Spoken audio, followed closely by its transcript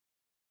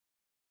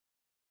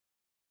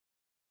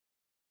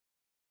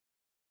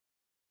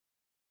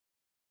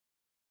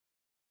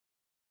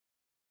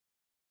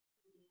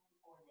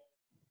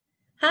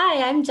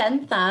Hi, I'm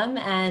Jen Thum,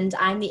 and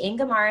I'm the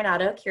Inga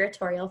Marinato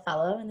Curatorial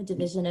Fellow in the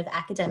Division of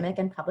Academic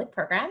and Public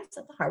Programs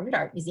at the Harvard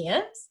Art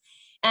Museums.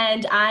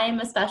 And I'm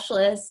a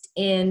specialist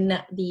in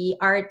the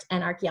art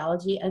and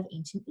archaeology of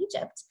ancient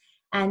Egypt.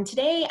 And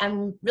today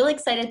I'm really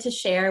excited to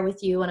share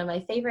with you one of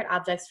my favorite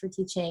objects for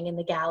teaching in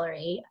the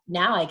gallery.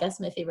 Now, I guess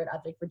my favorite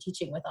object for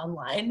teaching with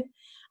online.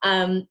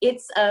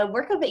 It's a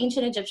work of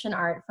ancient Egyptian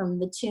art from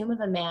the tomb of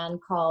a man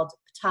called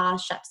Ptah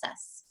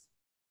Shepses.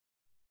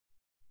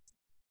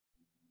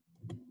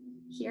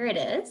 Here it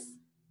is.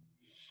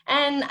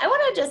 And I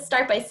want to just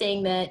start by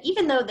saying that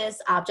even though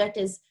this object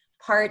is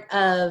part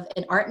of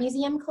an art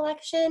museum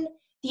collection,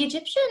 the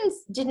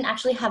Egyptians didn't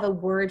actually have a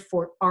word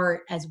for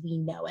art as we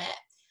know it.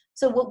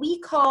 So what we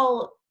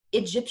call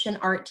Egyptian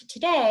art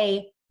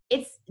today,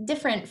 it's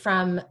different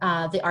from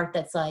the art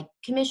that's like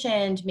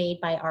commissioned, made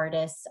by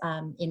artists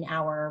in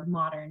our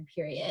modern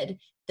period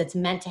that's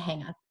meant to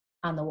hang up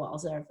on the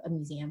walls of a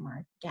museum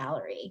or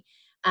gallery.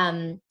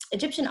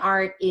 Egyptian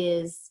art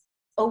is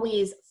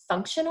always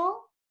functional,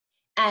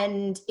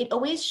 and it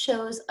always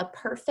shows a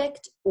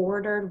perfect,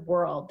 ordered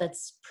world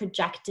that's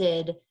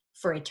projected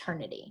for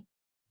eternity.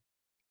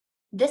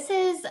 This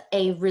is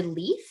a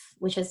relief,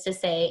 which is to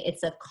say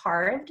it's a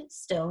carved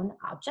stone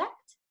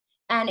object,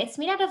 and it's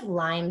made out of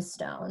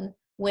limestone,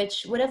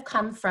 which would have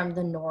come from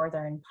the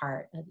northern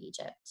part of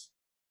Egypt.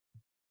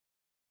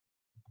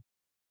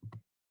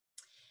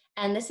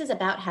 And this is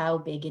about how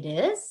big it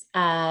is.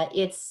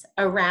 It's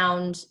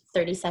around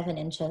 37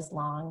 inches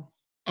long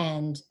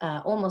and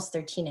almost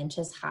 13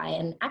 inches high,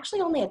 and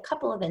actually only a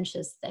couple of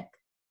inches thick.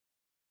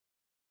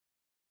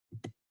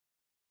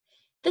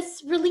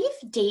 This relief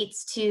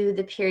dates to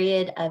the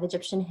period of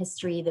Egyptian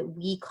history that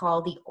we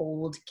call the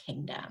Old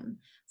Kingdom.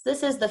 So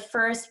this is the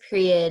first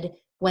period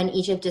when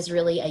Egypt is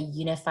really a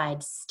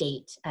unified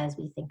state as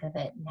we think of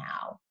it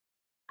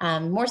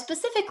now. More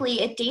specifically,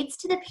 it dates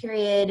to the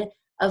period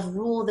of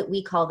rule that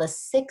we call the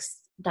Sixth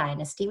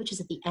Dynasty, which is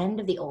at the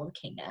end of the Old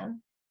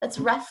Kingdom. That's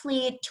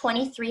roughly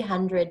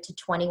 2300 to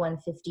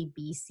 2150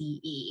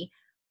 BCE,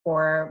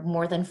 or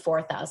more than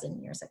 4,000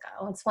 years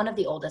ago. It's one of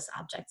the oldest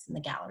objects in the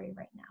gallery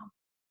right now.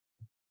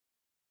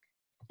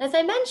 As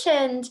I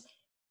mentioned,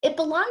 it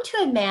belonged to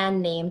a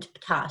man named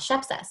Ptah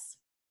Shepses.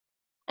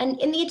 And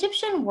in the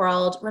Egyptian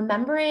world,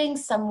 remembering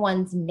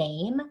someone's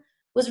name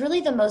was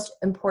really the most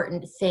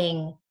important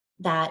thing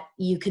that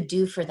you could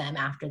do for them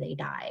after they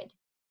died.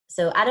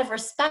 So out of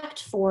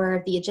respect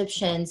for the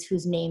Egyptians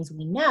whose names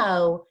we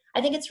know, I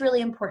think it's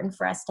really important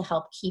for us to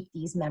help keep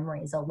these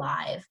memories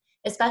alive,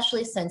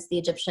 especially since the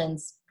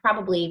Egyptians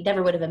probably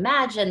never would have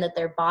imagined that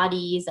their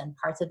bodies and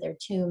parts of their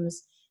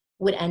tombs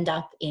would end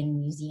up in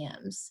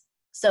museums.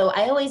 So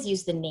I always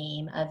use the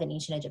name of an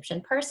ancient Egyptian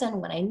person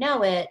when I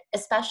know it,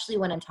 especially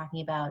when I'm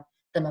talking about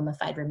the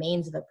mummified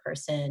remains of a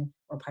person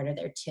or part of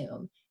their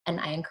tomb. And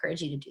I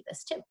encourage you to do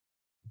this too.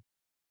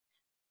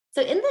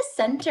 So in the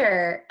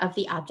center of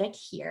the object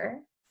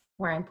here,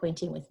 where I'm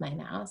pointing with my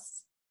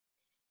mouse,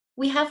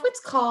 we have what's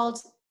called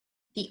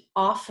the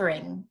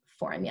offering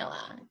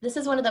formula. This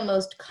is one of the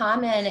most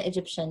common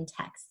Egyptian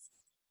texts.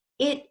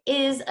 It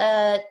is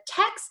a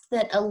text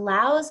that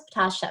allows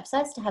Ptah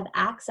Shepses to have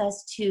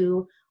access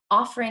to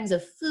offerings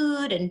of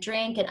food and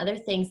drink and other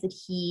things that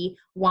he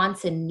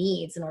wants and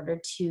needs in order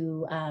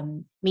to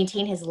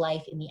maintain his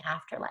life in the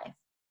afterlife.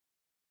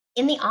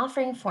 In the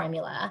offering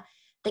formula,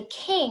 the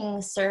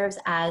king serves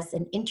as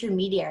an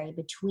intermediary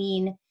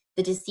between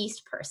the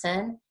deceased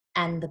person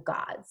and the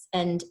gods.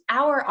 And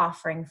our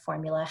offering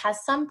formula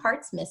has some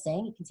parts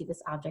missing. You can see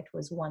this object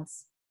was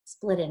once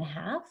split in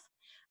half.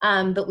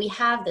 But we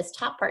have this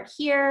top part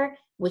here,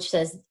 which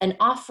says an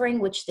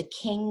offering which the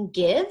king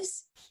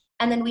gives.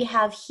 And then we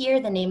have here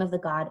the name of the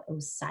god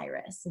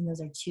Osiris. And those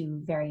are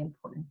two very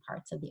important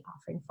parts of the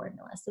offering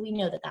formula. So we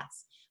know that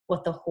that's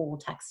what the whole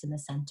text in the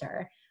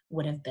center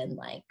would have been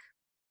like.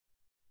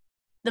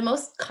 The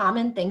most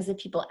common things that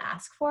people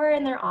ask for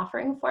in their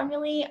offering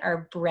formulae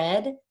are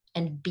bread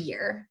and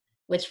beer,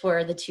 which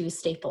were the two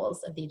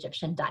staples of the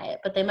Egyptian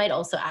diet. But they might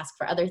also ask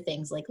for other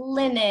things like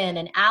linen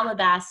and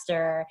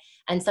alabaster.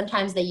 And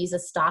sometimes they use a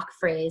stock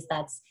phrase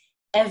that's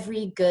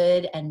every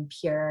good and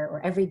pure,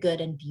 or every good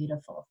and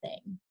beautiful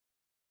thing.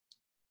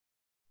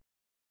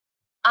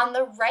 On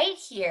the right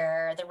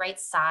here, the right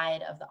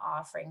side of the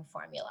offering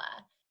formula,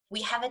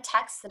 we have a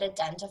text that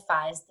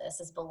identifies this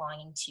as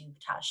belonging to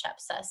Ptah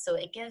Shepses. So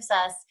it gives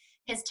us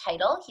his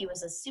title. He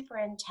was a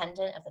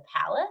superintendent of the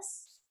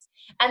palace.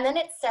 And then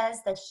it says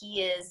that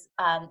he is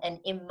an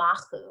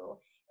imahu.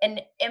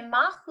 And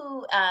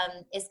imahu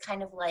is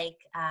kind of like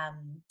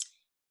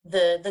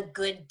the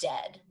good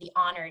dead, the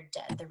honored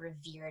dead, the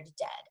revered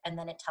dead. And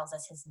then it tells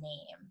us his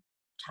name,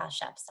 Ptah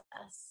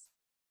Shepses.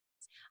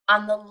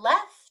 On the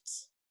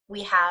left,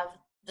 we have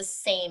the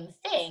same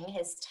thing,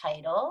 his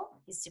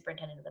title. He's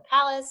superintendent of the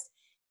palace.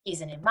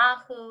 He's an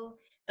imahu.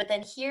 But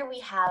then here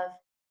we have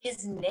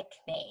his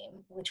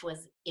nickname, which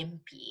was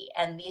Impi.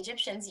 And the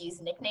Egyptians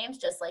use nicknames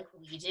just like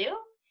we do.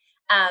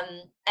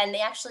 And they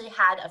actually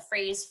had a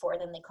phrase for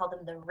them. They called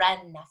them the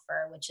Ren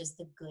Nefer, which is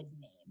the good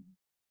name.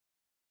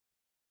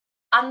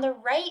 On the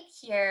right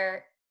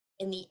here,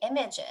 in the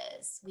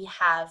images, we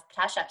have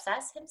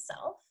Ptahshepsut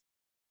himself,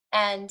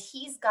 and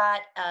he's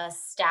got a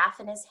staff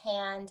in his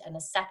hand and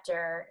a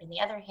scepter in the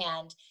other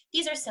hand.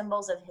 These are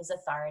symbols of his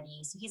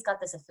authority. So he's got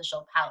this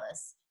official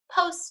palace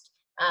post.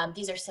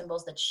 These are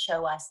symbols that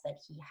show us that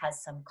he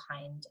has some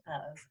kind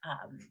of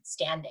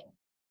standing.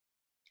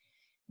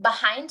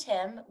 Behind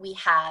him, we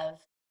have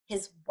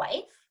his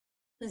wife,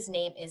 whose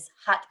name is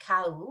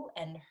Hatkau,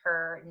 and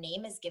her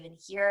name is given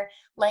here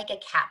like a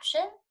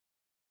caption.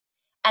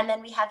 And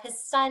then we have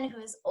his son,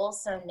 who is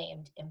also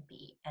named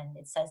Impi, and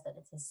it says that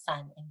it's his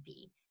son,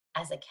 Impi,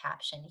 as a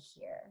caption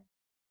here.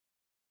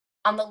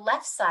 On the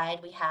left side,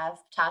 we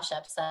have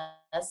Ptahshepsut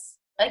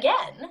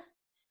again,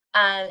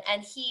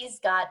 and he's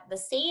got the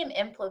same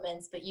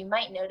implements, but you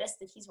might notice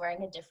that he's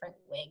wearing a different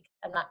wig.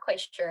 I'm not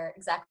quite sure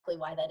exactly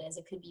why that is.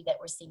 It could be that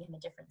we're seeing him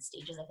in different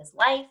stages of his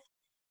life.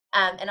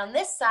 And on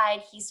this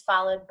side, he's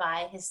followed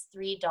by his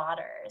three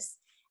daughters,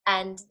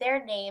 and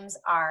their names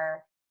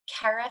are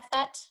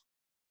Karafet,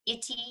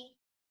 Iti,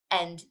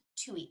 and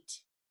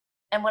Tuit.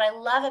 And what I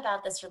love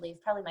about this relief,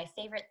 probably my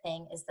favorite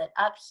thing, is that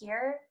up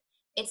here,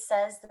 it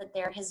says that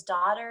they're his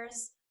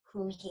daughters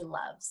whom he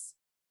loves.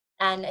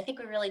 And I think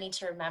we really need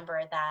to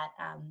remember that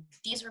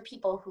these were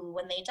people who,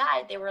 when they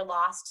died, they were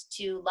lost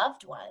to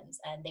loved ones,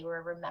 and they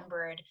were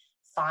remembered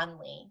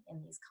fondly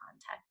in these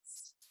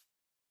contexts.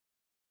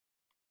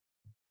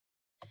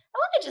 I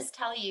want to just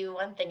tell you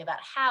one thing about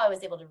how I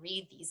was able to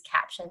read these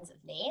captions of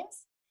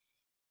names.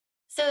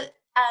 So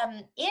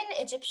in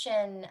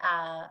Egyptian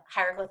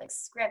hieroglyphic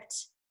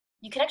script,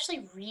 you can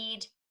actually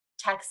read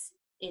text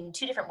in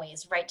two different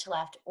ways, right to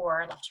left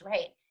or left to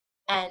right.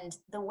 And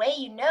the way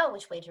you know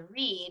which way to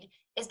read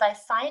is by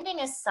finding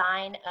a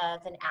sign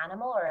of an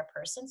animal or a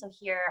person. So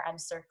here I'm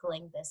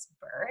circling this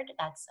bird.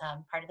 That's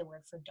part of the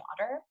word for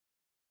daughter.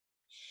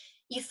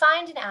 You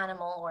find an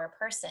animal or a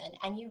person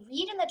and you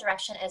read in the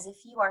direction as if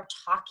you are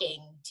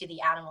talking to the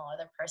animal or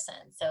the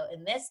person. So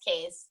in this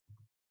case,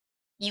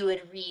 you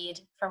would read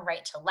from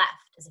right to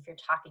left as if you're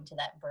talking to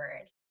that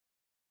bird.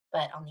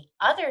 But on the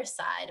other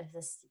side of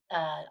this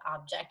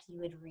object, you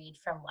would read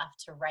from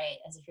left to right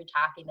as if you're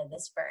talking to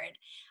this bird.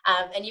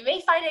 And you may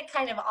find it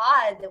kind of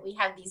odd that we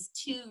have these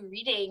two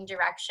reading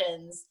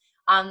directions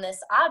on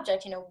this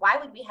object. You know, why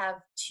would we have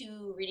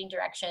two reading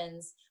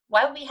directions?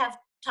 Why would we have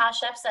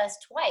Ptahshepsut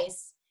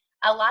twice?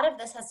 A lot of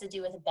this has to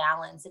do with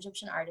balance.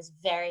 Egyptian art is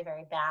very,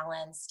 very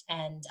balanced,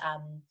 and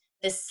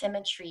this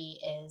symmetry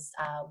is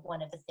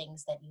one of the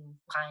things that you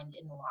find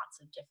in lots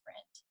of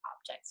different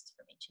objects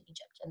from ancient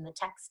Egypt. And the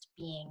text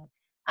being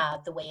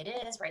the way it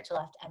is, right to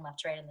left and left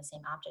to right in the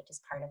same object,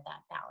 is part of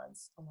that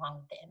balance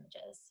along with the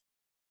images.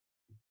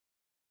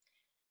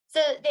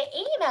 So the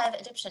aim of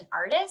Egyptian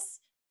artists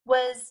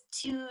was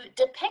to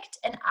depict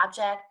an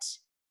object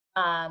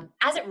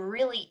as it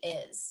really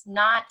is,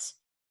 not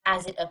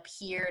as it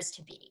appears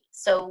to be.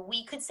 So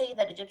we could say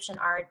that Egyptian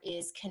art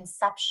is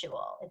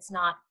conceptual, it's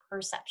not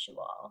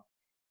perceptual.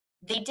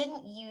 They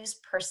didn't use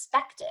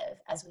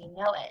perspective as we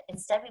know it.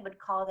 Instead, we would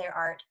call their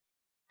art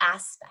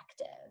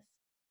aspective.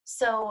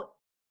 So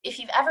if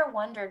you've ever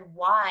wondered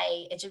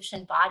why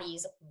Egyptian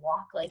bodies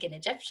walk like an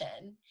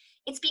Egyptian,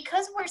 it's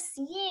because we're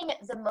seeing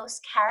the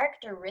most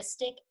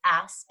characteristic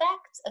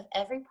aspects of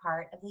every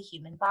part of the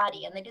human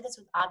body. And they do this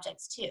with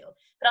objects too,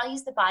 but I'll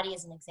use the body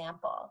as an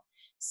example.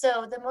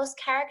 So the most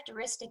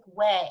characteristic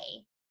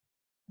way,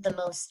 the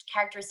most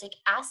characteristic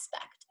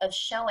aspect of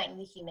showing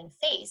the human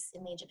face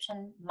in the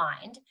Egyptian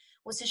mind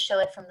was to show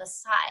it from the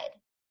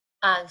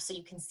side. So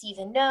you can see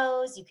the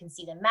nose, you can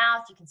see the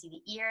mouth, you can see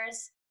the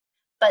ears,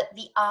 but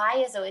the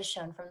eye is always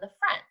shown from the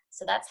front.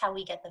 So that's how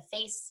we get the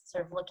face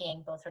sort of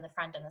looking both from the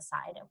front and the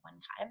side at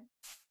one time.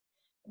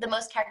 The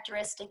most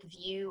characteristic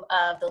view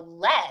of the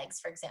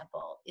legs, for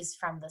example, is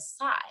from the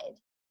side.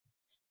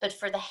 But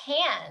for the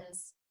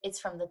hands, it's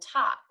from the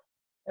top.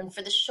 And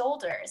for the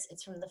shoulders,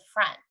 it's from the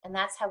front. And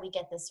that's how we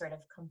get this sort of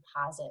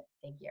composite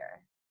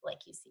figure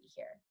like you see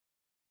here.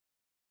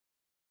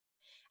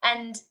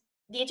 And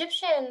the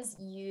Egyptians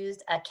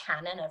used a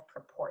canon of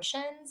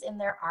proportions in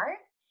their art,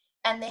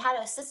 and they had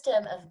a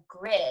system of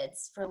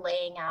grids for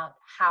laying out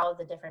how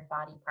the different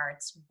body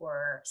parts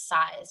were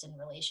sized in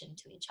relation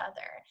to each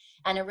other.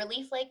 And a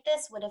relief like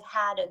this would have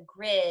had a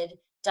grid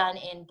done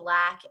in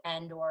black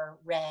and or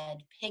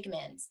red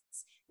pigments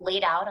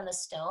laid out on the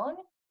stone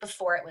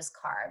before it was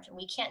carved. And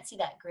we can't see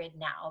that grid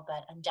now,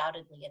 but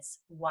undoubtedly it's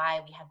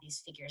why we have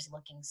these figures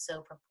looking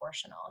so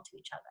proportional to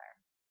each other.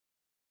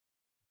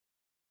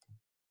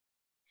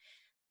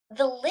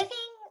 The living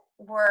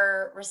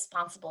were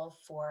responsible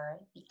for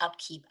the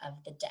upkeep of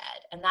the dead,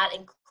 and that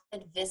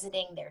included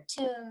visiting their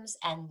tombs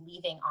and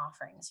leaving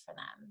offerings for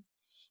them.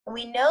 And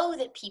we know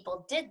that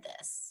people did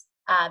this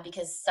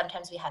because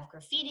sometimes we have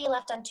graffiti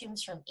left on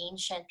tombs from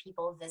ancient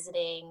people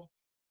visiting.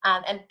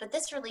 But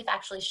this relief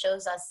actually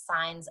shows us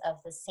signs of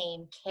the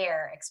same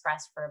care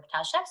expressed for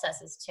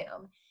Ptahshepsut's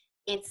tomb.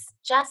 It's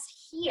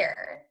just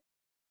here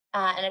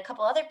and a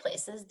couple other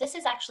places. This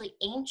is actually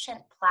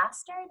ancient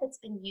plaster that's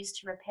been used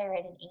to repair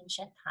it in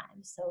ancient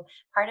times. So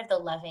part of the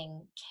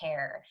loving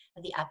care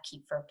of the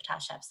upkeep for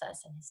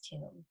Ptahshepsut and his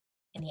tomb.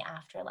 in the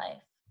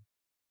afterlife.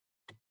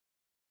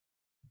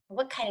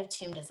 What kind of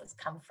tomb does this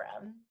come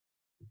from?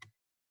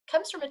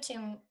 Comes from a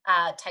tomb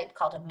type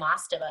called a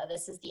mastaba.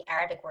 This is the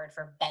Arabic word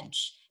for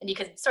bench. And you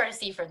can sort of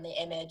see from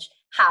the image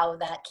how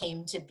that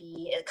came to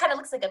be. It kind of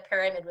looks like a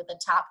pyramid with the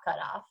top cut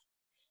off.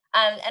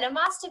 And a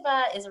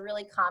mastaba is a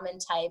really common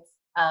type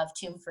of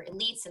tomb for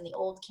elites in the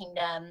Old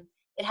Kingdom.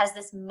 It has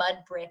this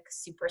mud brick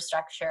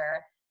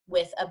superstructure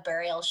with a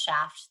burial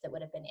shaft that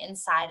would have been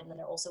inside, and then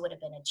there also would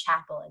have been a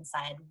chapel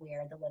inside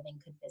where the living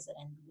could visit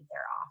and leave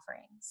their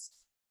offerings.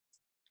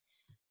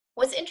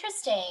 What's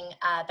interesting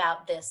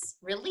about this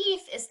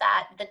relief is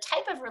that the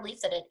type of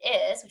relief that it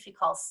is, which we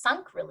call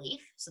sunk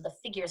relief, so the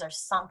figures are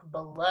sunk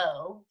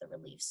below the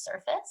relief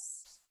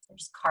surface, they're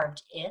just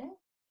carved in.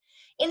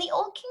 In the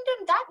Old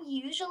Kingdom, that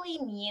usually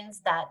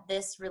means that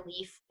this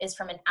relief is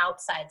from an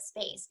outside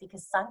space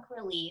because sunk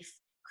relief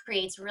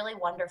creates really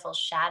wonderful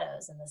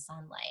shadows in the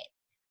sunlight.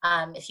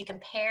 If you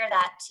compare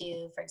that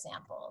to, for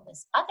example,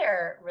 this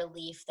other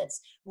relief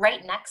that's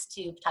right next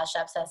to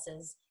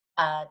Hatshepsut's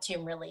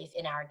tomb relief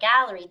in our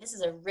gallery, this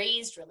is a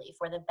raised relief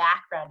where the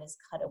background is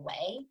cut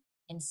away.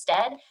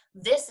 Instead,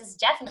 this is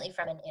definitely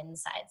from an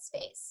inside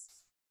space.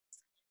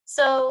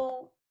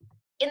 So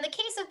in the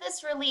case of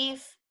this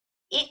relief,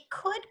 it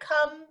could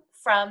come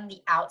from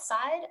the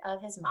outside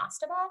of his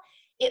mastaba.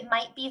 It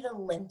might be the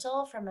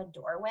lintel from a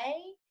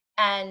doorway,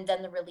 and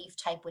then the relief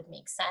type would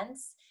make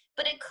sense.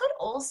 But it could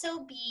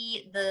also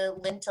be the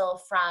lintel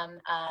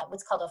from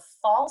what's called a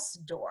false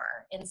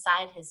door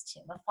inside his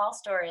tomb. A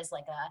false door is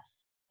like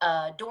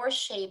a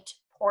door-shaped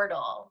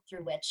portal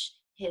through which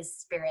his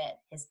spirit,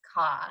 his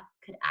Ka,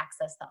 could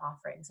access the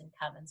offerings and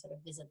come and sort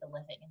of visit the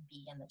living and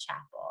be in the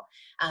chapel.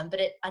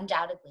 But it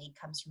undoubtedly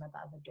comes from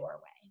above a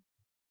doorway.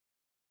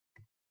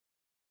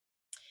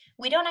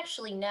 We don't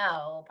actually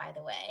know, by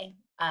the way,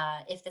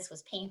 if this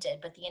was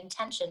painted, but the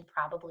intention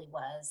probably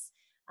was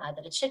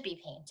that it should be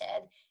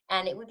painted.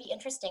 And it would be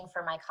interesting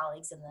for my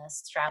colleagues in the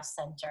Strauss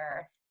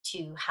Center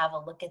to have a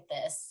look at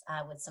this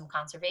with some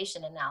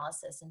conservation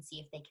analysis and see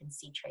if they can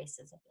see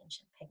traces of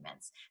ancient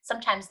pigments.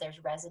 Sometimes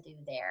there's residue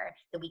there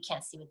that we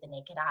can't see with the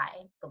naked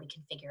eye, but we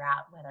can figure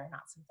out whether or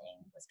not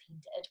something was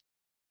painted.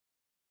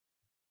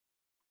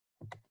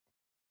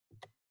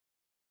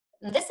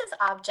 This is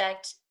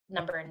object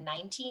number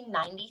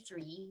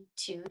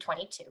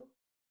 1993-22,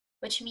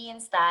 which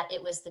means that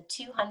it was the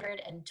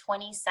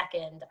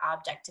 222nd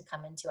object to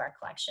come into our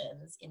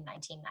collections in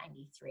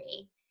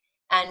 1993.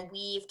 And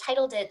we've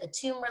titled it the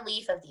tomb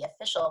relief of the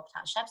official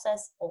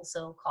Hatshepsut,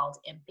 also called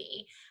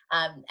Impi.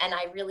 And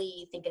I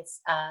really think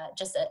it's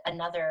just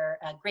another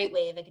great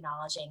way of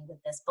acknowledging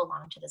that this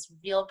belonged to this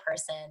real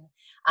person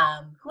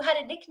who had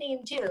a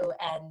nickname too,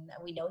 and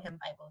we know him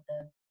by both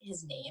of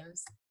his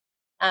names.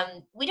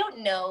 We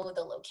don't know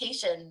the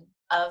location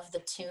of the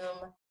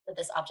tomb that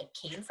this object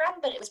came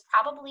from, but it was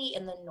probably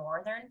in the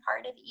northern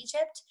part of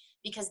Egypt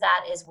because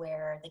that is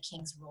where the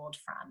kings ruled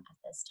from at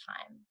this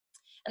time.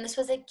 And this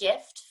was a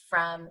gift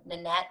from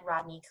Nanette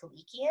Rodney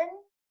Kalikian,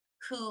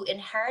 who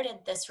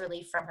inherited this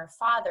relief from her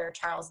father,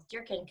 Charles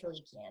Dirkin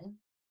Kalikian,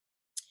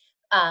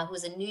 who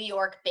was a New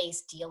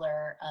York-based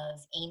dealer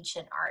of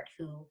ancient art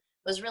who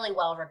was really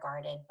well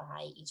regarded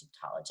by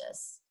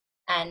Egyptologists.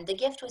 And the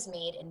gift was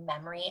made in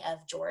memory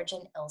of George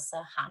and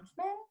Ilsa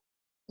Hanfman.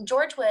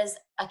 George was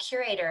a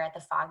curator at the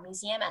Fogg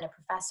Museum and a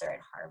professor at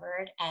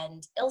Harvard,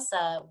 and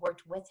Ilsa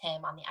worked with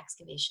him on the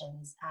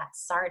excavations at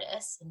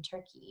Sardis in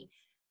Turkey,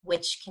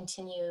 which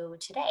continue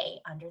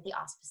today under the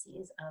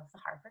auspices of the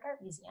Harvard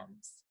Art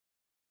Museums.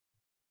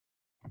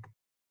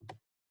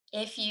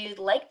 If you'd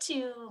like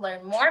to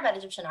learn more about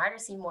Egyptian art or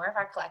see more of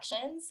our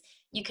collections,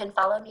 you can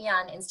follow me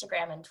on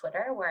Instagram and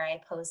Twitter, where I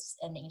post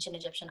an ancient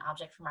Egyptian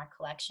object from our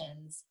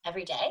collections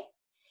every day.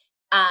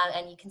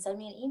 And you can send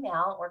me an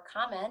email or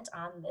comment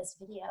on this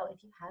video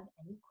if you have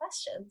any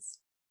questions.